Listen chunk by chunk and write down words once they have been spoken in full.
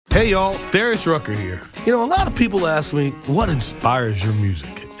Hey y'all, Darius Rucker here. You know, a lot of people ask me, what inspires your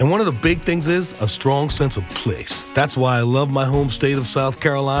music? And one of the big things is a strong sense of place. That's why I love my home state of South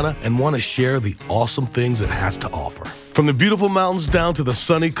Carolina and want to share the awesome things it has to offer. From the beautiful mountains down to the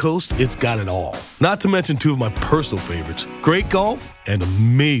sunny coast, it's got it all. Not to mention two of my personal favorites, great golf and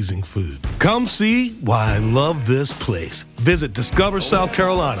amazing food. Come see why I love this place. Visit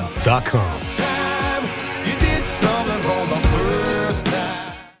discoversouthcarolina.com.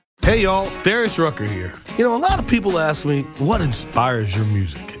 Hey y'all, Darius Rucker here. You know, a lot of people ask me, what inspires your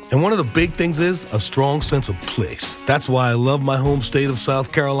music? And one of the big things is a strong sense of place. That's why I love my home state of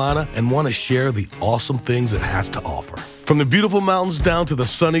South Carolina and want to share the awesome things it has to offer. From the beautiful mountains down to the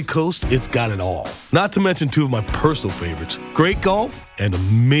sunny coast, it's got it all. Not to mention two of my personal favorites, great golf and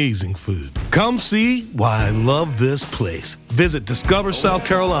amazing food. Come see why I love this place. Visit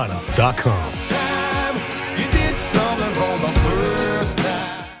discoversouthcarolina.com.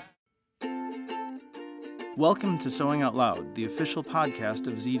 Welcome to Sewing Out Loud, the official podcast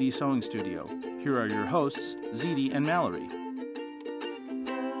of ZD Sewing Studio. Here are your hosts, ZD and Mallory.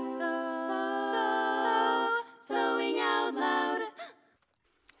 Sewing Out Loud.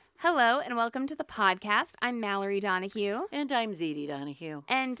 Hello and welcome to the podcast. I'm Mallory Donahue. And I'm ZD Donahue.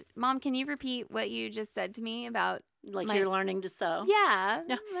 And Mom, can you repeat what you just said to me about you're learning to sew? Yeah.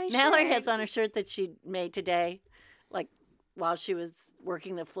 No, Mallory has on a shirt that she made today, like while she was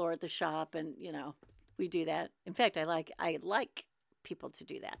working the floor at the shop, and we do that. In fact, I like people to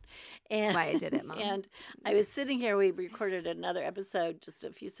do that. And that's why I did it, Mom. And I was sitting here. We recorded another episode just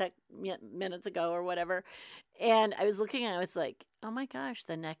a few minutes ago or whatever, and I was looking and I was like, "Oh my gosh,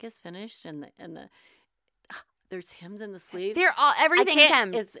 the neck is finished, and the there's hems in the sleeves. Everything's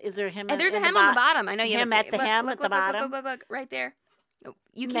hemmed. Is there a hem? And there's a hem on the bottom. I know you hem at the hem at the bottom. Look, right there.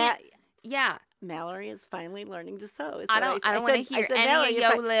 You can't. Yeah. Mallory is finally learning to sew. I don't want to hear any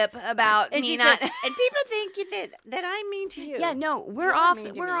yo-lip about me not. And people think that I'm mean to you. Yeah, no, we're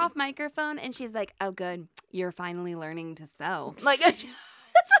off microphone, and she's like, "Oh, good, you're finally learning to sew." Like that's what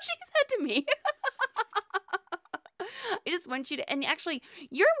she said to me. I just want you to, and actually,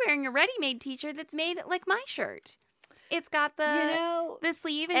 you're wearing a ready-made T-shirt that's made like my shirt. It's got the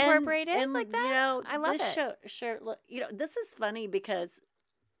sleeve incorporated and like that. I love this shirt. Look, this is funny because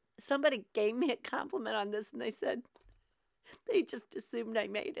somebody gave me a compliment on this, and they said they just assumed I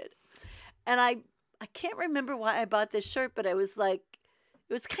made it. And I can't remember why I bought this shirt, but I was like,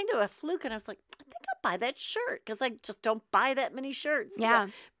 it was kind of a fluke, and I was like, I think I'll buy that shirt because I just don't buy that many shirts. Yeah.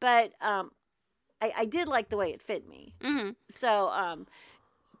 But I did like the way it fit me. Mm-hmm. So,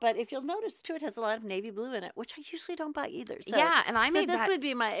 but if you'll notice, too, it has a lot of navy blue in it, which I usually don't buy either. So, yeah, and I made this would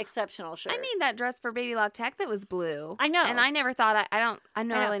be my exceptional shirt. I made that dress for Baby Lock Tech that was blue. I know. And I never thought, I'm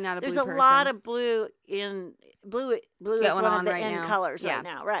really not a blue person. There's a lot of blue in, blue is one of the in colors right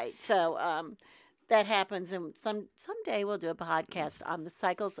now, right? So that happens, and someday we'll do a podcast on the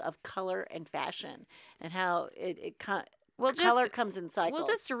cycles of color and fashion and how color comes in cycles. We'll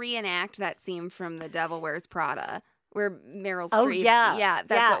just reenact that scene from The Devil Wears Prada. Where Meryl Streep. Oh, yeah.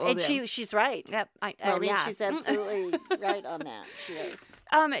 That's what we'll do. And she's right. Yep. She's absolutely right on that. She is.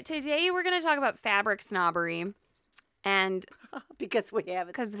 Today we're going to talk about fabric snobbery. And because we have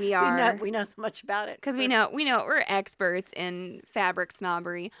it. Because we are. We know so much about it. Because we know we're experts in fabric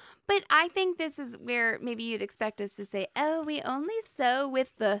snobbery. But I think this is where maybe you'd expect us to say, oh, we only sew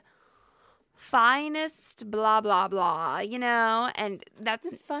with the finest blah blah blah, and that's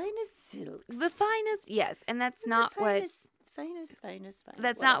the finest silks. The finest, yes, and that's not finest.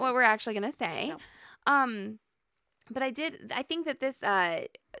 That's not what we're actually going to say. No. But I think that this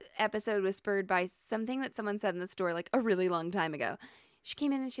episode was spurred by something that someone said in the store like a really long time ago. She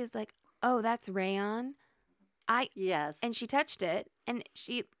came in and she was like, "Oh, that's rayon." Yes. And she touched it, and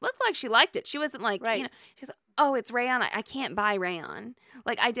she looked like she liked it. She wasn't like, she's like, "Oh, it's rayon. I can't buy rayon.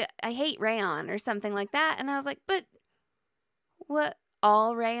 Like I hate rayon or something like that." And I was like, "But what?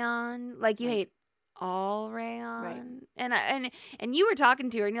 All rayon? Like you hate all rayon?" Right. And you were talking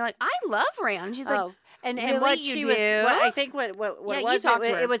to her, and you're like, "I love rayon." And she's like, and really, what you she do? was, I think what you talked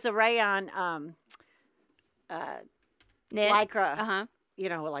to her. It was a rayon knit lycra.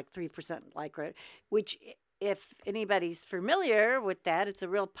 Like 3% lycra, which, if anybody's familiar with that, it's a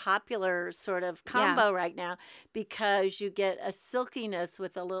real popular sort of combo right now because you get a silkiness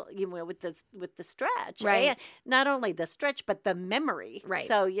with a little, with the stretch, right? And not only the stretch, but the memory, right?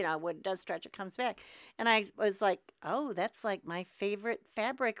 So when it does stretch, it comes back. And I was like, oh, that's like my favorite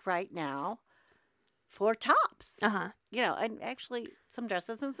fabric right now for tops. And actually some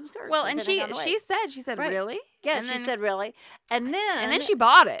dresses and some skirts. Well, and she said, right. Really? Yeah, and she said, really? And then she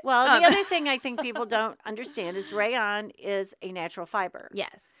bought it. Well, the other thing I think people don't understand is rayon is a natural fiber.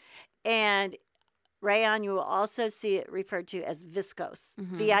 Yes. And rayon, you will also see it referred to as viscose,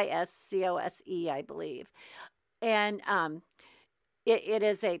 Viscose, I believe. And it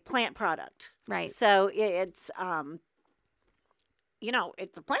is a plant product. Right. So it's,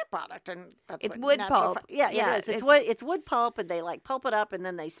 it's a plant product, and that's It's what wood pulp. Yeah, Yeah, it is. It's wood pulp, and they like pulp it up, and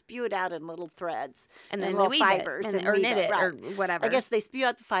then they spew it out in little threads and and then little they weave fibers, it, or weave knit it, right. or whatever. I guess they spew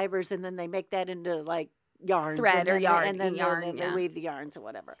out the fibers, and then they make that into like yarns, Thread or yarn, and then yarn, they weave the yarns or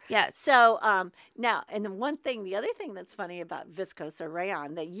whatever. Yes. So now, and the other thing that's funny about viscose or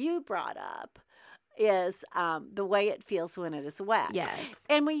rayon that you brought up is the way it feels when it is wet. Yes.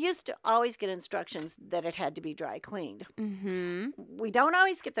 And we used to always get instructions that it had to be dry cleaned. Mm-hmm. We don't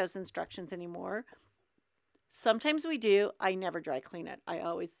always get those instructions anymore. Sometimes we do. I never dry clean it. I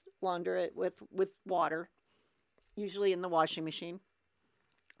always launder it with water, usually in the washing machine.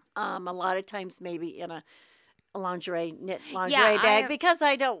 A lot of times maybe in a knit lingerie bag, because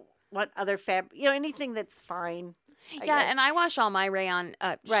I don't want other fabric, anything that's fine. And I wash all my rayon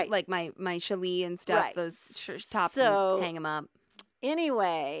up, Right. like my challis and stuff, Right. those tops, So- and hang them up.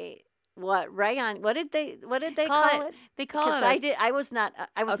 Anyway, what did they Call call it? They call Because it. I was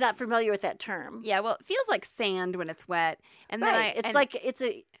not familiar with that term. Yeah, well, it feels like sand when it's wet, and then Right.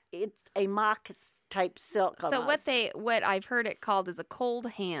 It's a mock type silk. So almost. what I've heard it called is a cold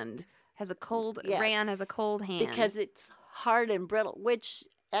hand. Yes. Rayon has a cold hand because it's hard and brittle, which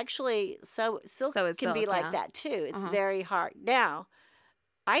actually silk So is can be silk, like yeah. that too. It's Uh-huh. very hard. Now,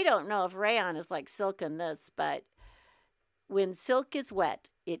 I don't know if rayon is like silk in this, but when silk is wet,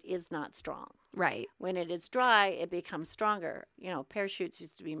 it is not strong. right. When it is dry, it becomes stronger. Parachutes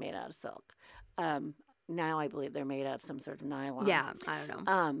used to be made out of silk. Now I believe they're made out of some sort of nylon. Yeah, I don't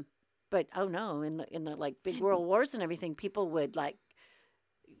know. But oh no, in the like big world wars and everything, people would like,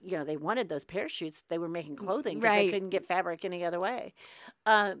 they wanted those parachutes. They were making clothing because Right. they couldn't get fabric any other way.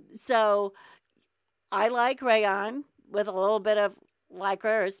 So I like rayon with a little bit of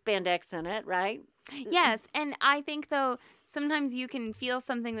lycra or spandex in it, right? Yes, and I think though sometimes you can feel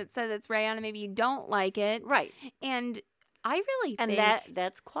something that says it's rayon and maybe you don't like it, Right. and I really And think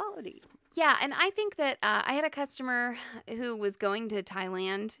that's quality. Yeah, and I think that I had a customer who was going to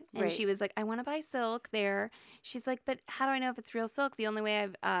Thailand, and Right. she was like, "I want to buy silk there." She's like, "But how do I know if it's real silk? The only way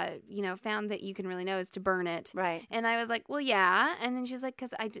I've found that you can really know is to burn it." Right. And I was like, "Well, yeah." And then she's like,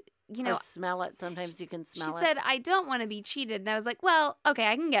 "Because Or smell it. Sometimes you can smell it. She said, "I don't want to be cheated." And I was like, "Well, okay,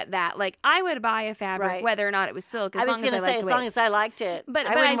 I can get that. Like, I would buy a fabric Right. whether or not it was silk as I was long as going I to say, liked as the long way as I liked it. But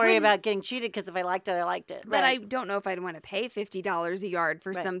I I wouldn't worry wouldn't- about getting cheated because if I liked it, I liked it. But I Right. don't know if I'd want to pay $50 a yard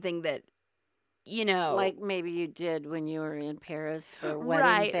for Right. something that, Like maybe you did when you were in Paris for wedding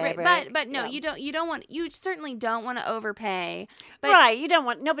right, fabric. but no, Yeah. you certainly don't want to overpay. But, Right.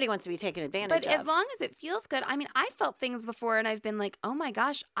 nobody wants to be taken advantage But of. as long as it feels good, I mean, I felt things before, and I've been like, oh my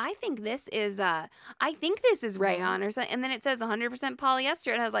gosh, I think this is rayon or something, and then it says 100%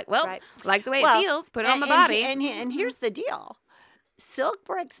 polyester, and I was like, well, Right. like the way Well, it feels, put it on my body. And here's the deal. Silk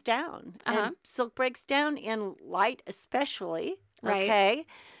breaks down. Uh-huh. And silk breaks down in light especially. Right. Okay.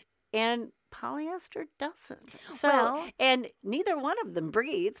 And polyester doesn't. So Well- and neither one of them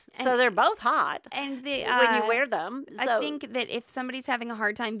breathes. So And- they're both hot And the when you wear them. So I think that if somebody's having a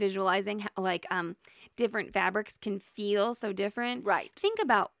hard time visualizing how, different fabrics can feel so different, right. think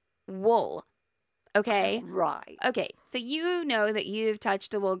about wool. Okay. Right. Okay, so you know that you've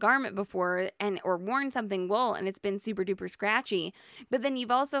touched a wool garment before or worn something wool and it's been super duper scratchy, but then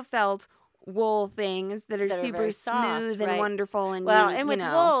you've also felt wool things that are That are super very soft, smooth and right. wonderful and Well, you, and you with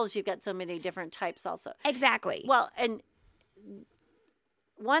know. wools, you've got so many different types also. Exactly. Well, and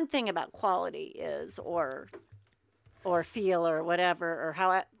one thing about quality is, or feel or whatever, or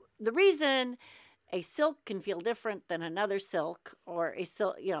how the reason a silk can feel different than another silk, or a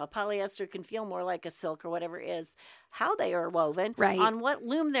silk, a polyester can feel more like a silk or whatever, is how they are woven, Right. on what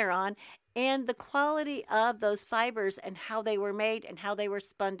loom they're on, and the quality of those fibers and how they were made and how they were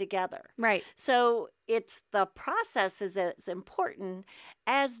spun together. Right. So it's the process is as important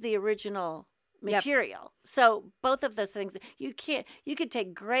as the original Yep. material. So both of those things, you could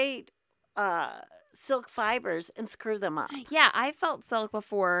take great silk fibers and screw them up. Yeah, I felt silk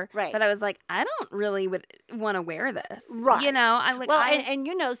before Right. that I was like, I don't really want to wear this. Right. You know, I like Well, I,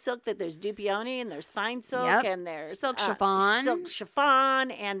 and silk, that there's dupioni and there's fine silk Yep. and there's Silk chiffon. silk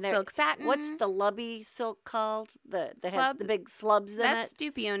chiffon, and there's silk satin. what's the lubby silk called? That has Slub? the big slubs in That's it.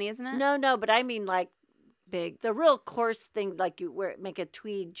 dupioni, isn't it? No, but I mean like Big. the real coarse thing, like you make a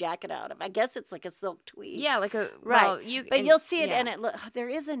tweed jacket out of. I guess it's like a silk tweed. Yeah, like a Right. well, But you'll see it, yeah. and there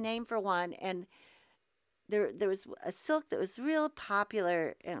is a name for one, and there was a silk that was real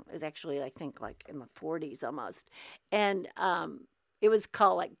popular, and it was actually, I think, like in the 40s almost, and It was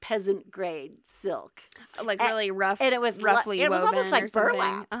called like peasant grade silk. Like really rough, and it was roughly it was woven almost like or something.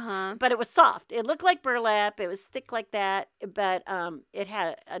 burlap. Uh-huh. But it was soft. It looked like burlap. It was thick like that, but it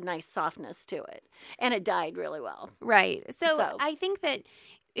had a nice softness to it, and it dyed really well. Right. So So- I think that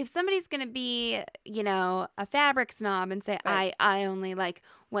if somebody's going to be, a fabric snob and say, Right. I only like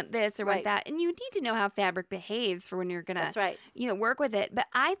want this or want Right. that, and you need to know how fabric behaves for when you're going That's to, right. work with it. But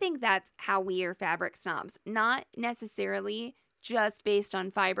I think that's how we are fabric snobs, not necessarily just based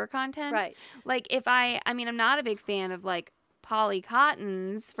on fiber content. Right. Like if I'm not a big fan of like poly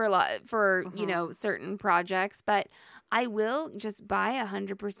cottons for certain projects, but I will just buy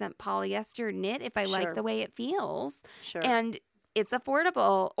 100% polyester knit if I Sure. like the way it feels. Sure. And it's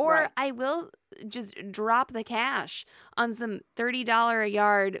affordable. Or Right. I will just drop the cash on some $30 a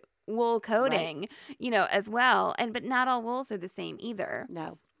yard wool coating, as well. But not all wools are the same either.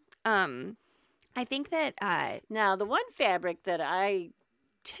 No. I think that Now, the one fabric that I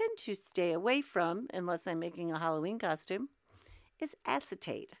tend to stay away from, unless I'm making a Halloween costume, is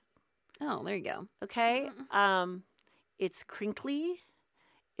acetate. oh, there you go. Okay? It's crinkly.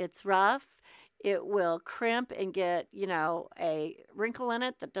 It's rough. It will crimp and get, a wrinkle in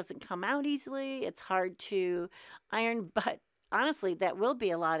it that doesn't come out easily. It's hard to iron, but honestly, that will be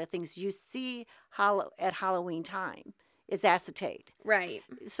a lot of things you see at Halloween time is acetate. Right.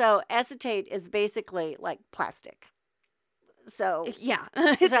 So acetate is basically like plastic. So Yeah.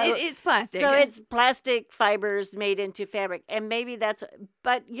 It's plastic. so it's plastic fibers made into fabric, and maybe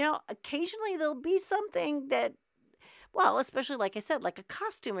but occasionally there'll be something that, well, especially like I said, like a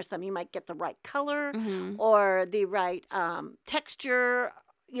costume or something, you might get the right color Mhm. or the right texture.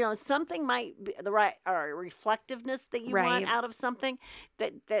 Something might be the right or reflectiveness that you Right. want out of something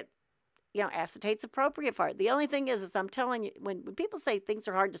that acetate's appropriate for it. The only thing is I'm telling you, when people say things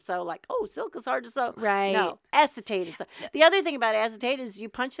are hard to sew, like, oh, silk is hard to sew. Right. No, acetate is. The other thing about acetate is you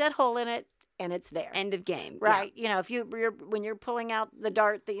punch that hole in it and it's there. End of game. Right. If when you're pulling out the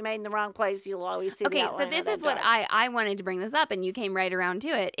dart that you made in the wrong place, you'll always see Okay, the so outline this of that is what dart. I wanted to bring this up, and you came right around to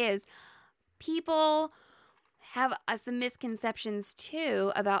it, is people have some misconceptions,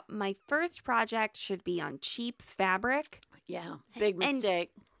 too, about my first project should be on cheap fabric. Yeah, big And-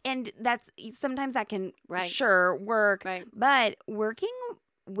 mistake. And sometimes that can Right. sure work. Right. But working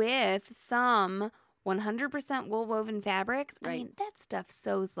with some 100% wool woven fabrics, I Right. mean, that stuff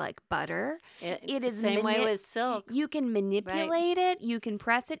sews like butter. It The is same way with silk. You can manipulate it. You can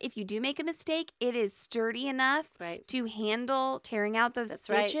press it. If you do make a mistake, it is sturdy enough Right. to handle tearing out those That's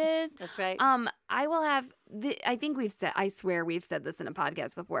right. stitches. That's right. I will have. I think I swear we've said this in a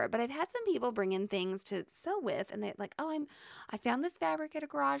podcast before, but I've had some people bring in things to sew with, and they're like, "Oh, I found this fabric at a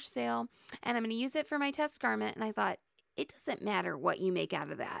garage sale, and I'm going to use it for my test garment." And I thought, it doesn't matter what you make out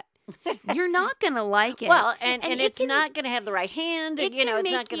of that. You're not going to like it. Well, and it it's can- not going to have the right hand. It and, can it's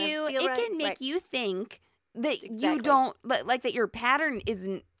make not going you. to feel It right. can make Right. you think that you Exactly. don't like that your pattern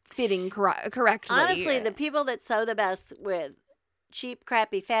isn't fitting correctly. Honestly, the people that sew the best with cheap,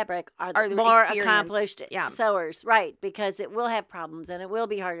 crappy fabric are Are the the more experienced, accomplished yeah. sewers, right? Because it will have problems and it will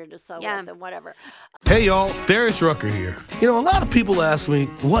be harder to sew Yeah. with and whatever. Hey y'all, Darius Rucker here. A lot of people ask me,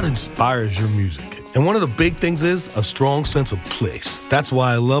 what inspires your music? And one of the big things is a strong sense of place. That's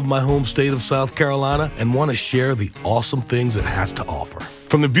why I love my home state of South Carolina and want to share the awesome things it has to offer.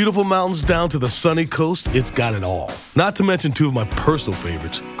 From the beautiful mountains down to the sunny coast, it's got it all. Not to mention two of my personal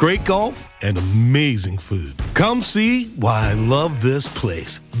favorites, great golf and amazing food. Come see why I love this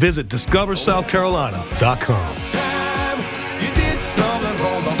place. Visit discoversouthcarolina.com.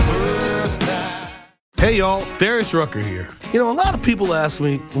 Hey y'all, Darius Rucker here. A lot of people ask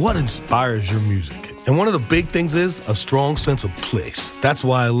me, what inspires your music? And one of the big things is a strong sense of place. That's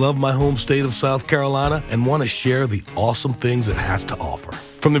why I love my home state of South Carolina and want to share the awesome things it has to offer.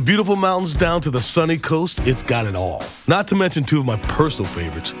 From the beautiful mountains down to the sunny coast, it's got it all. Not to mention two of my personal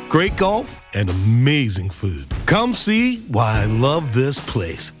favorites, great golf and amazing food. Come see why I love this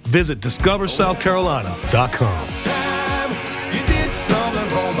place. Visit discoversouthcarolina.com.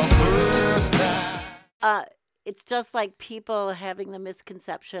 It's just like people having the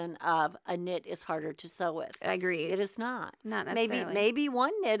misconception of a knit is harder to sew with. Agreed. It is not. Not necessarily. Maybe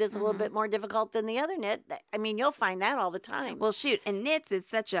one knit is a little bit more difficult than the other knit. I mean, you'll find that all the time. Well, shoot, and knits is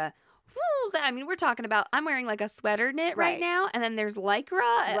such a. We're talking about. I'm wearing like a sweater knit right Right. now, and then there's lycra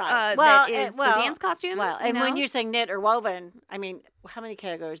Right. that is for dance costumes. Well, and when know? you're saying knit or woven, I mean, how many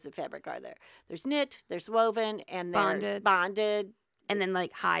categories of fabric are there? There's knit, there's woven, and there's bonded. and then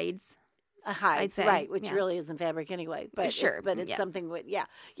like hides. Hides, say, right, which yeah. really isn't fabric anyway. But Sure, but it's yeah. something with yeah.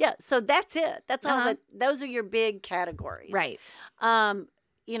 So that's it. That's all. Uh-huh. Those are your big categories, Right.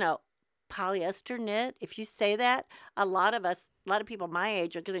 You know, polyester knit, if you say that, a lot of people my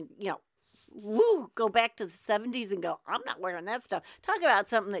age are going to, go back to the 70s and go, I'm not wearing that stuff. Talk about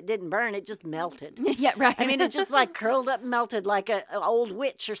something that didn't burn. It just melted. Yeah, right. I mean, it just like curled up and melted like an old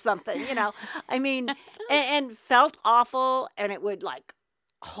witch or something, I mean, and felt awful, and it would like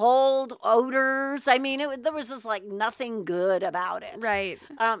hold odors. I mean, there was just like nothing good about it. Right.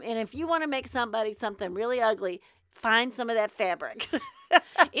 And if you want to make something really ugly, find some of that fabric.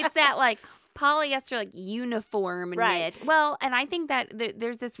 It's that like polyester, like uniform Right. knit. Well, and I think that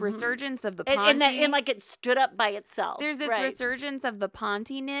there's this resurgence of the Ponte. and like it stood up by itself. There's this Right. resurgence of the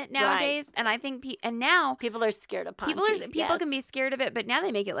Ponte knit nowadays, and I think and now People are scared of Ponte. people can be scared of it, but now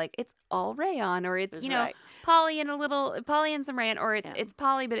they make it like it's all rayon, or it's That's you know right. poly and some rayon, or it's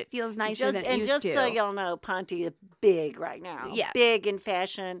poly, but it feels nicer than it used just to. so y'all know, Ponte is big right now. Yeah. Big in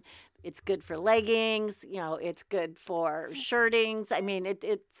fashion. It's good for leggings. It's good for shirtings. I mean,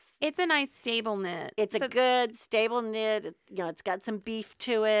 It's a nice stable knit. it's a good stable knit. It's got some beef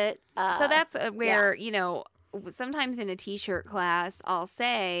to it. So that's where, sometimes in a t-shirt class, I'll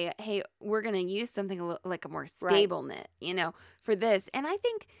say, hey, we're going to use something like a more stable knit, for this. And I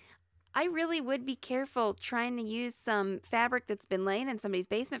think I really would be careful trying to use some fabric that's been laying in somebody's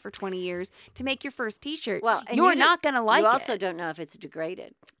basement for 20 years to make your first t-shirt. Well, and you're not going to like it. You also don't know if it's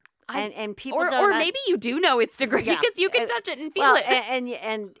degraded. And people or maybe you do know it's degraded because you can touch it and feel it.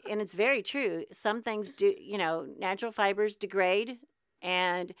 And it's very true. Some things do, natural fibers degrade,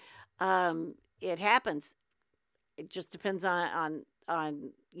 and it happens. It just depends on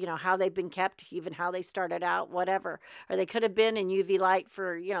how they've been kept, even how they started out, whatever. Or they could have been in UV light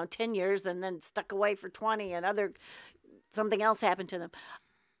for 10 years and then stuck away for 20, and something else happened to them.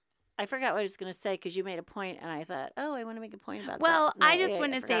 I forgot what I was going to say because you made a point, and I thought, I want to make a point about that. Well, No, I just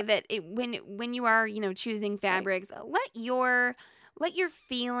want to say that when you are choosing fabrics, let your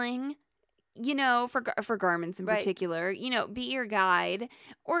feeling, for garments in particular, be your guide,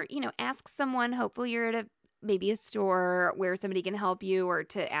 or ask someone. Hopefully, you're at maybe a store where somebody can help you, or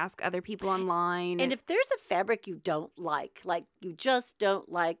to ask other people online. And if there's a fabric you don't like you just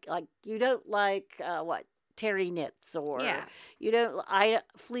don't like you don't like what? Terry knits, or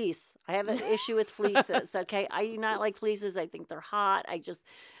fleece. I have an issue with fleeces. Okay, I do not like fleeces. I think they're hot. I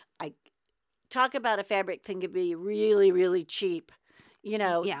talk about a fabric thing could be really, really cheap,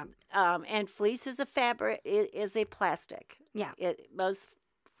 Yeah. And fleece is a fabric. It is a plastic. Yeah. Most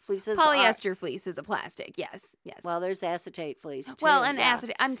fleeces Polyester fleece is a plastic. Yes. Well, there's acetate fleece too. Well, and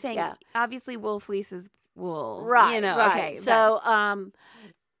acetate. I'm saying obviously wool fleece is wool. Right. Right. Okay. So,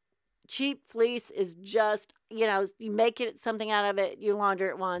 cheap fleece is just, you make something out of it, you launder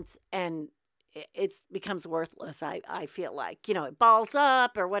it once, and it becomes worthless, I feel like. It balls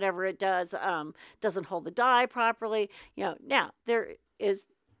up or whatever it does, doesn't hold the dye properly. Now, there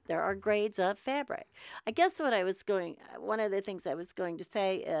are grades of fabric. I guess one of the things I was going to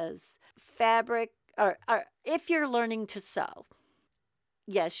say is fabric, or if you're learning to sew,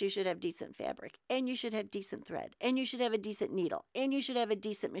 yes, you should have decent fabric, and you should have decent thread, and you should have a decent needle, and you should have a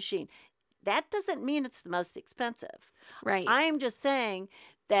decent machine. That doesn't mean it's the most expensive. Right. I'm just saying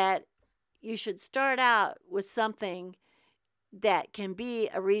that you should start out with something that can be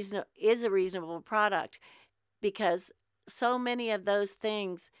a reasonable product, because so many of those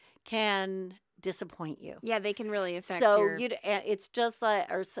things can disappoint you. Yeah, they can really affect it's just like,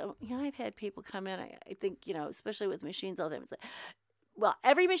 I've had people come in, I think, especially with machines all the time, it's like, well,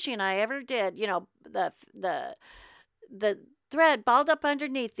 every machine I ever did, the thread balled up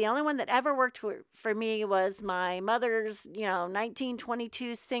underneath. The only one that ever worked for me was my mother's,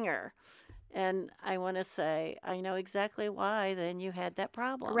 1922 Singer. And I want to say, I know exactly why then you had that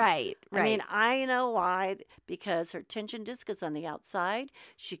problem. Right. I mean, I know why, because her tension disc is on the outside.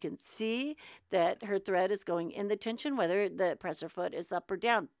 She can see that her thread is going in the tension, whether the presser foot is up or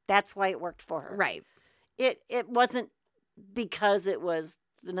down. That's why it worked for her. Right. It wasn't because it was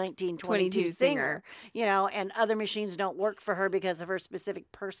the 1922 Singer, and other machines don't work for her because of her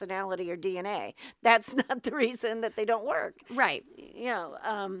specific personality or DNA. That's not the reason that they don't work. Right.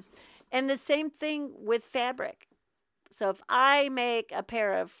 And the same thing with fabric. So if I make a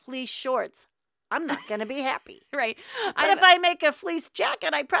pair of fleece shorts, I'm not going to be happy. Right. But if I make a fleece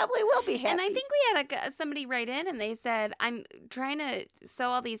jacket, I probably will be happy. And I think we had somebody write in and they said, I'm trying to sew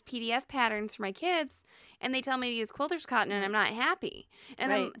all these PDF patterns for my kids, and they tell me to use quilter's cotton, and I'm not happy.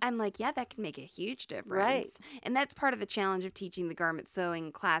 And Right. I'm like, yeah, that can make a huge difference. Right. And that's part of the challenge of teaching the garment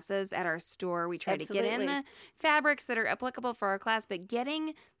sewing classes at our store. We try to get in Absolutely. the fabrics that are applicable for our class, but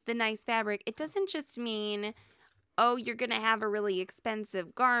getting the nice fabric, it doesn't just mean oh, you're going to have a really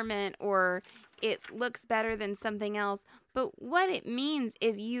expensive garment or it looks better than something else. But what it means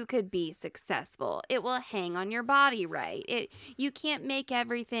is you could be successful. It will hang on your body right. You can't make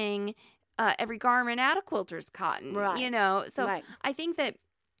everything, every garment out of quilter's cotton, Right. you know? So Right. I think that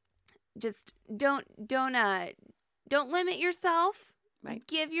just don't limit yourself. Right.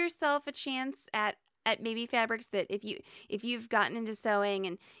 Give yourself a chance at maybe fabrics that if you've gotten into sewing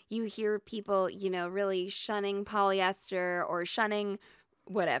and you hear people, really shunning polyester or shunning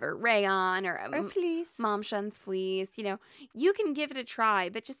whatever, rayon or fleece. Mom shuns fleece, you can give it a try,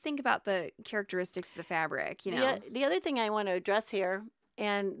 but just think about the characteristics of the fabric, The other thing I want to address here,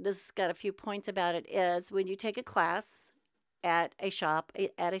 and this has got a few points about it, is when you take a class at a shop,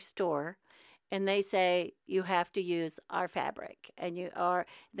 at a store, and they say you have to use our fabric, and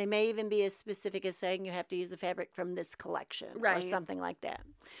they may even be as specific as saying you have to use the fabric from this collection or something like that.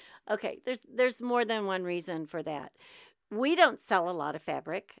 Okay, there's more than one reason for that. We don't sell a lot of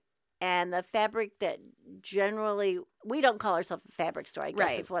fabric, and the fabric that generally, we don't call ourselves a fabric store, I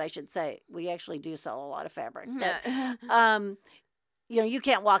guess is what I should say. We actually do sell a lot of fabric. But, you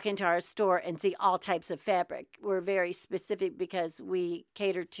can't walk into our store and see all types of fabric. We're very specific because we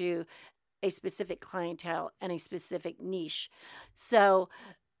cater to a specific clientele and a specific niche. So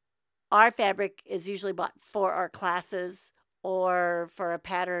our fabric is usually bought for our classes or for a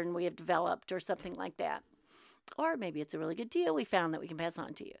pattern we have developed or something like that. Or maybe it's a really good deal we found that we can pass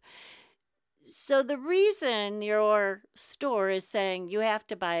on to you. So the reason your store is saying you have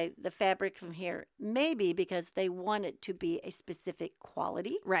to buy the fabric from here may be because they want it to be a specific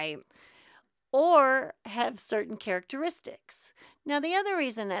quality. Right. Or have certain characteristics. Now, the other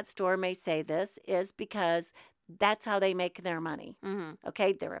reason that store may say this is because that's how they make their money. Mm-hmm.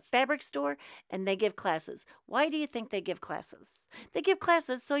 Okay, they're a fabric store and they give classes. Why do you think they give classes? They give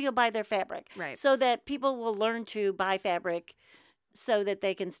classes so you'll buy their fabric. Right. So that people will learn to buy fabric so that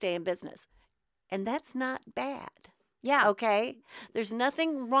they can stay in business. And that's not bad. Yeah. Okay? There's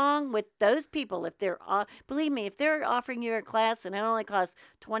nothing wrong with those people. If they're, believe me, if they're offering you a class and it only costs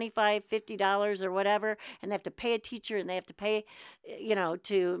 $25, $50 or whatever, and they have to pay a teacher and they have to pay,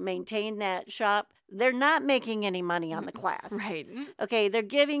 to maintain that shop, they're not making any money on the class. Right. Okay? They're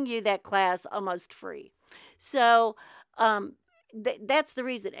giving you that class almost free. So that's the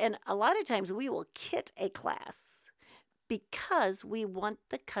reason. And a lot of times we will kit a class because we want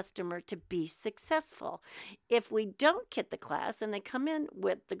the customer to be successful. If we don't kit the class and they come in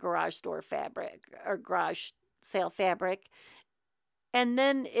with the garage store fabric or garage sale fabric, and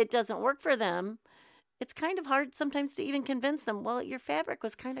then it doesn't work for them, it's kind of hard sometimes to even convince them, well, your fabric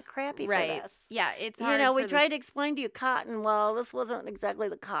was kind of crappy for this. Yeah, it's hard. We tried to explain to you cotton. Well, this wasn't exactly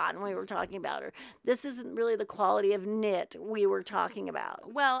the cotton we were talking about, or this isn't really the quality of knit we were talking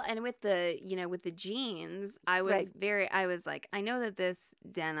about. Well, and with the, with the jeans, I was like, I know that this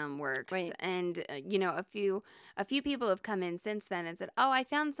denim works. Right. And, a few people have come in since then and said, oh, I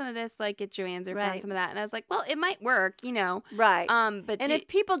found some of this like at Joann's or found some of that. And I was like, well, it might work, Right. But if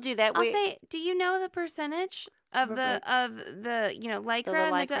people do that, I'll say, do you know the percentage of the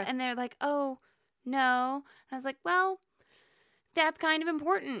lycra? And they're like, oh, no. And I was like, well, that's kind of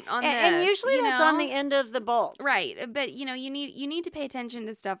important on this. And usually that's on the end of the bolt. Right. But, you need to pay attention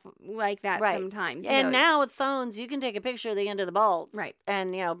to stuff like that sometimes. And now with phones, you can take a picture of the end of the bolt. Right.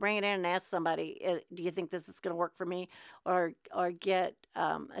 And, bring it in and ask somebody, do you think this is going to work for me? Or get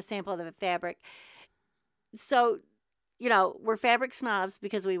a sample of the fabric. So, we're fabric snobs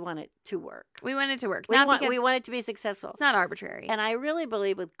because we want it to work. We want it to work. We want it to be successful. It's not arbitrary. And I really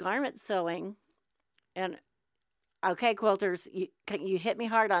believe with garment sewing, and okay, quilters, you hit me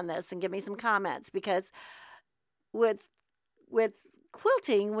hard on this and give me some comments, because with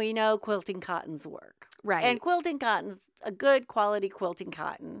quilting, we know quilting cottons work. Right. And quilting cotton's a good quality quilting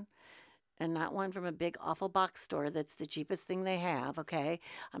cotton, and not one from a big awful box store that's the cheapest thing they have, okay?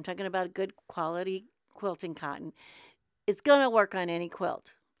 I'm talking about a good quality quilting cotton. It's going to work on any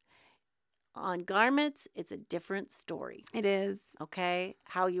quilt. On garments, it's a different story. It is. Okay?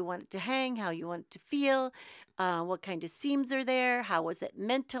 How you want it to hang, how you want it to feel, what kind of seams are there, how was it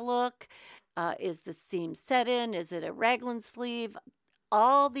meant to look, is the seam set in, is it a raglan sleeve?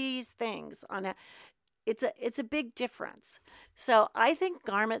 All these things it's a big difference. So I think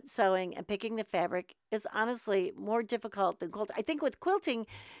garment sewing and picking the fabric is honestly more difficult than quilting. I think with quilting,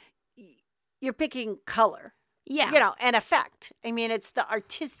 you're picking color. Yeah. And effect. I mean, it's the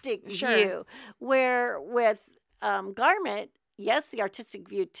artistic view. Where with garment, yes, the artistic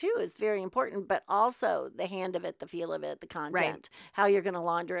view too is very important, but also the hand of it, the feel of it, the content, how you're going to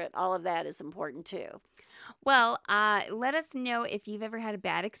launder it, all of that is important too. Well, let us know if you've ever had a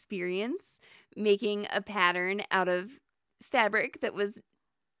bad experience making a pattern out of fabric that was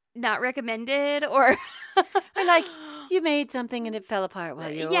not recommended, or like you made something and it fell apart while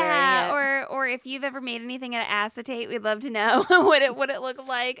you were wearing it. or if you've ever made anything out of acetate, we'd love to know what it looked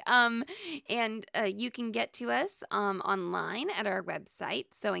like. And you can get to us online at our website,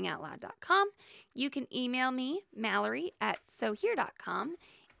 sewingoutloud.com. You can email me, Mallory, at sewhere.com,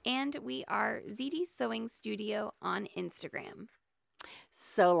 and we are ZD Sewing Studio on Instagram.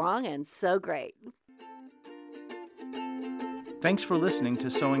 So long and so great. Thanks for listening to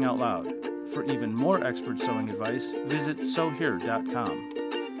Sewing Out Loud. For even more expert sewing advice, visit sewhere.com.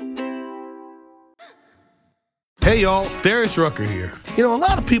 Hey y'all, Darius Rucker here. You know, a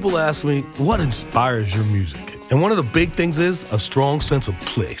lot of people ask me, what inspires your music? And one of the big things is a strong sense of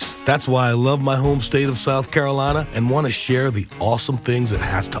place. That's why I love my home state of South Carolina and want to share the awesome things it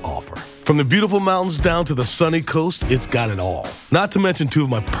has to offer. From the beautiful mountains down to the sunny coast, it's got it all. Not to mention two of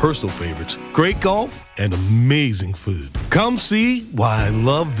my personal favorites, great golf and amazing food. Come see why I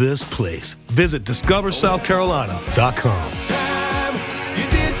love this place. Visit discoversouthcarolina.com.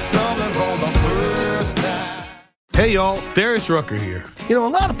 Hey y'all, Darius Rucker here. You know, a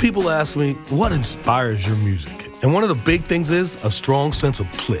lot of people ask me, what inspires your music? And one of the big things is a strong sense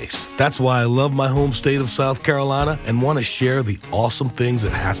of place. That's why I love my home state of South Carolina and want to share the awesome things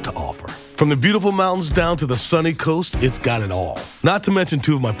it has to offer. From the beautiful mountains down to the sunny coast, it's got it all. Not to mention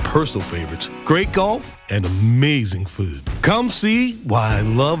two of my personal favorites, great golf and amazing food. Come see why I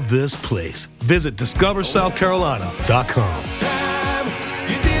love this place. Visit discoversouthcarolina.com.